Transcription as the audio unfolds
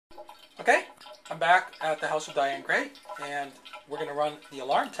back at the house of Diane Gray, and we're going to run the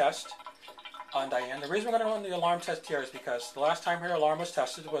alarm test on Diane. The reason we're going to run the alarm test here is because the last time her alarm was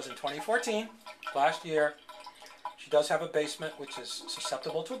tested was in 2014, last year. She does have a basement which is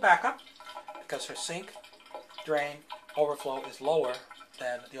susceptible to a backup because her sink drain overflow is lower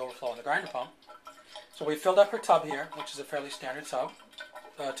than the overflow in the grinder pump. So we filled up her tub here, which is a fairly standard tub,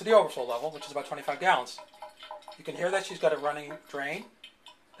 to the overflow level, which is about 25 gallons. You can hear that she's got a running drain.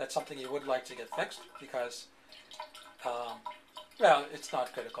 That's something you would like to get fixed because, well, it's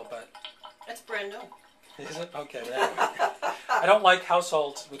not critical, but... It's brand new. Is it? Okay. I don't like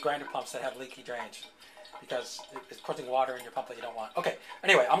households with grinder pumps that have leaky drains because it's putting water in your pump that you don't want. Okay,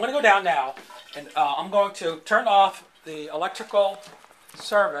 anyway, I'm going to go down now, and I'm going to turn off the electrical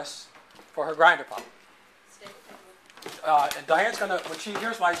service for her grinder pump. And Diane's going to, when she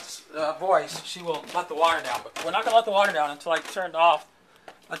hears my voice, she will let the water down. But we're not going to let the water down until I turn off.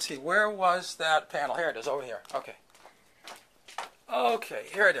 Let's see, where was that panel? Here it is, over here. Okay. Okay,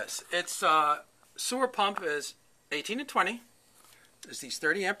 here it is. Its sewer pump is 18 and 20. There's these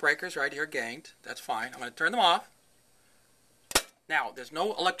 30 amp breakers right here ganged. That's fine. I'm going to turn them off. Now, there's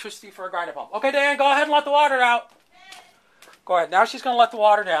no electricity for a grinder pump. Okay, Diane, go ahead and let the water out. Go ahead. Now she's going to let the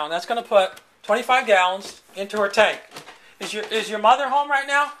water down. That's going to put 25 gallons into her tank. Is your mother home right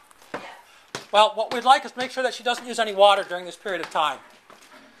now? Yes. Well, what we'd like is make sure that she doesn't use any water during this period of time.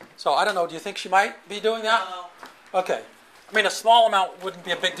 So, I don't know, do you think she might be doing that? No. Okay. I mean, a small amount wouldn't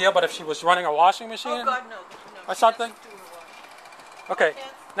be a big deal, but if she was running a washing machine? Oh, God, no. Or something? Okay.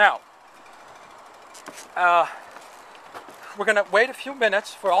 Now, we're going to wait a few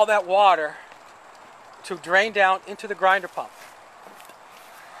minutes for all that water to drain down into the grinder pump.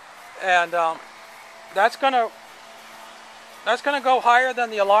 And that's going to go higher than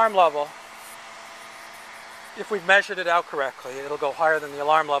the alarm level. If we've measured it out correctly, it'll go higher than the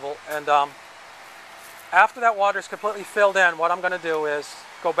alarm level. And after that water is completely filled in, what I'm going to do is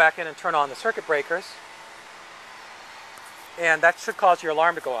go back in and turn on the circuit breakers. And that should cause your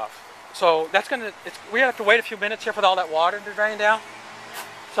alarm to go off. So that's we have to wait a few minutes here for all that water to drain down.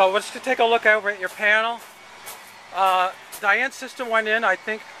 So let's just take a look over at your panel. Diane's system went in, I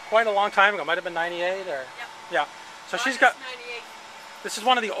think, quite a long time ago. Might have been 98 or... Yep. Yeah. So she's got... 98. This is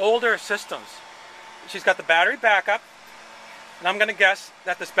one of the older systems. She's got the battery backup. And I'm going to guess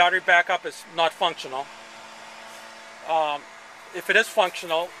that this battery backup is not functional. If it is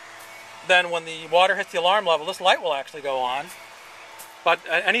functional, then when the water hits the alarm level, this light will actually go on. But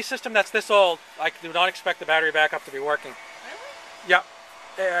any system that's this old, I do not expect the battery backup to be working. Really? Yeah.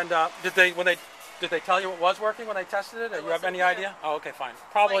 And did they tell you it was working when they tested it? Or you have any there. idea? Oh, okay, fine.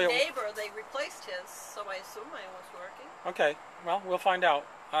 Probably. My neighbor, they replaced his, so I assume mine was working. Okay. Well, we'll find out.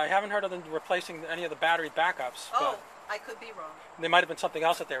 I haven't heard of them replacing any of the battery backups. Oh, I could be wrong. There might have been something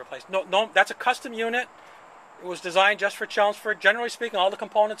else that they replaced. No, that's a custom unit. It was designed just for Chelmsford. Generally speaking, all the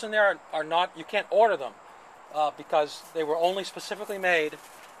components in there are not, you can't order them because they were only specifically made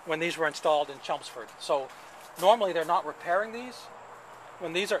when these were installed in Chelmsford. So normally they're not repairing these.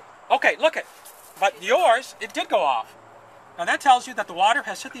 When these are, okay, look it. But yours, it did go off. Now that tells you that the water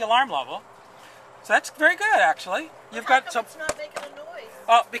has hit the alarm level. So that's very good, actually. You've got some. It's not making a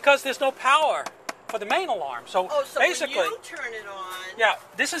noise. Because there's no power for the main alarm. So, basically, when you turn it on. Yeah,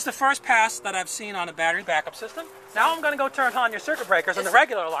 this is the first pass that I've seen on a battery backup system. Now I'm going to go turn on your circuit breakers, and the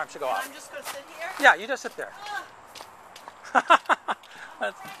regular alarm should go off. I'm just going to sit here. Yeah, you just sit there.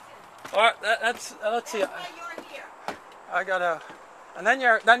 Let's see. That's why you're here. I gotta, and then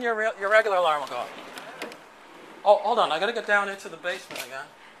your regular alarm will go off. Oh, hold on, I gotta get down into the basement again.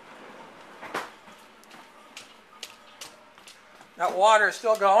 That water is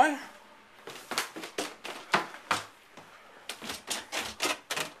still going.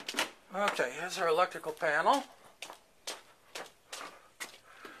 Okay, here's our electrical panel.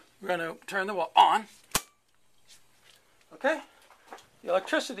 We're going to turn the wall on. Okay, the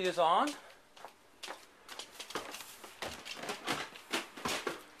electricity is on.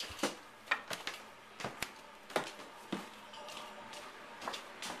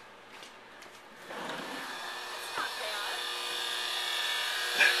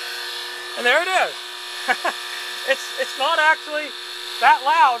 And there it is. It's not actually that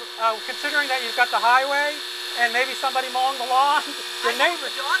loud, considering that you've got the highway and maybe somebody mowing the lawn. Your neighbors,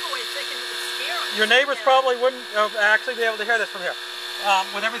 your neighbors probably wouldn't actually be able to hear this from here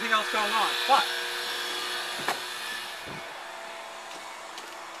with everything else going on. But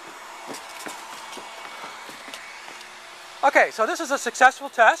okay, so this is a successful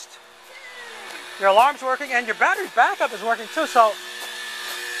test. Your alarm's working and your battery backup is working too. So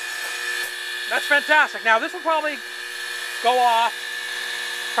that's fantastic. Now this will probably go off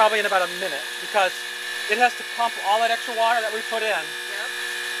probably in about a minute, because it has to pump all that extra water that we put in, Yep.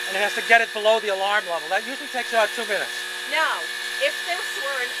 and it has to get it below the alarm level. That usually takes about 2 minutes. Now, if this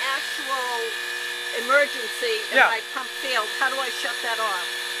were an actual emergency and Yeah. my pump failed, how do I shut that off?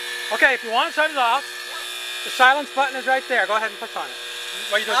 Okay, if you want to shut it off, the silence button is right there. Go ahead and push on it.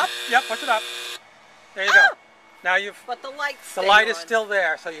 What you do? Up? Yep, push it up. There you go. Now But the light's the light is still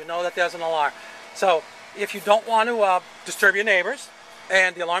there, so you know that there's an alarm. So if you don't want to disturb your neighbors,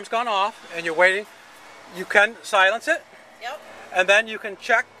 and the alarm's gone off, and you're waiting, you can silence it, Yep. and then you can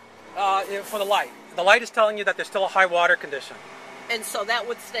check for the light. The light is telling you that there's still a high water condition. And so that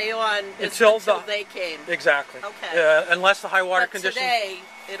would stay on Until they came. Exactly. Okay. Unless the high water But condition. today,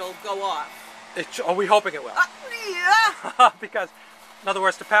 it'll go off. Are we hoping it will? Yeah. Because, in other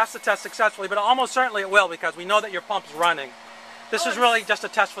words, to pass the test successfully, but almost certainly it will, because we know that your pump's running. This is really just a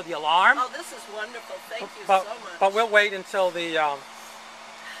test for the alarm. Oh, this is wonderful. Thank you but, so much. But we'll wait until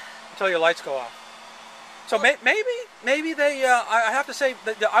until your lights go off. So Well, maybe they. I have to say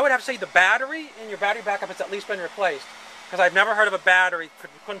that I would have to say the battery in your battery backup has at least been replaced, because I've never heard of a battery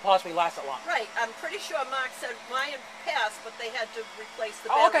couldn't possibly last that long. Right. I'm pretty sure Mark said mine passed, but they had to replace the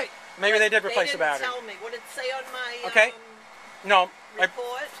Oh, battery. okay. Maybe they did replace the They battery. didn't tell me. What did it say on my Okay. No,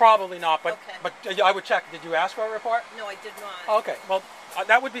 report? probably not. But Okay. but I would check. Did you ask for a report? No, I did not. Okay. Well,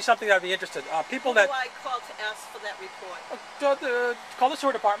 that would be something that I'd be interested. People Who that do I call to ask for that report? call the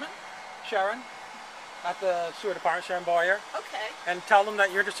sewer department, Sharon, at the sewer department, Sharon Boyer, Okay. and tell them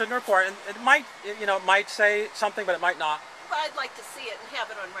that you're interested in the report. And it might, it might say something, but it might not. But I'd like to see it and have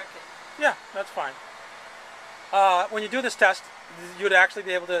it on record. Yeah, that's fine. When you do this test, you'd actually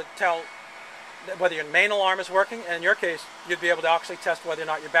be able to tell whether your main alarm is working, and in your case, you'd be able to actually test whether or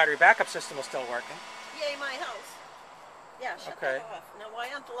not your battery backup system is still working. Yay, my house. Yeah, shut Okay. that off. Now, why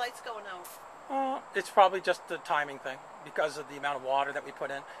aren't the lights going out? It's probably just the timing thing, because of the amount of water that we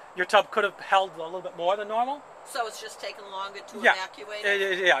put in. Your tub could have held a little bit more than normal. So it's just taking longer to Yeah, evacuate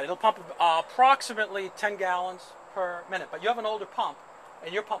it? yeah, it'll pump approximately 10 gallons per minute. But you have an older pump,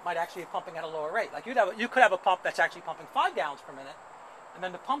 and your pump might actually be pumping at a lower rate. Like you could have a pump that's actually pumping 5 gallons per minute, and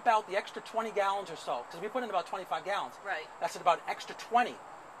then to pump out the extra 20 gallons or so, because we put in about 25 gallons. Right. That's at about an extra 20.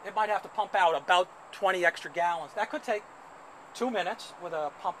 It might have to pump out about 20 extra gallons. That could take 2 minutes with a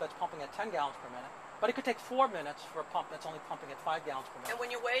pump that's pumping at 10 gallons per minute. But it could take 4 minutes for a pump that's only pumping at 5 gallons per minute. And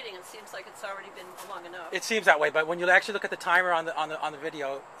when you're waiting, it seems like it's already been long enough. It seems that way, but when you actually look at the timer on the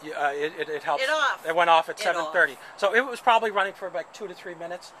video, it helps. It It went off at It 7:30, so it was probably running for like 2 to 3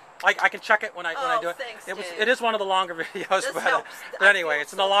 minutes. I can check it when I do it. Thanks, It was. Dave. It is one of the longer videos, This but helps. but I anyway, feel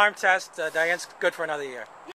it's an so alarm test. Diane's good for another year.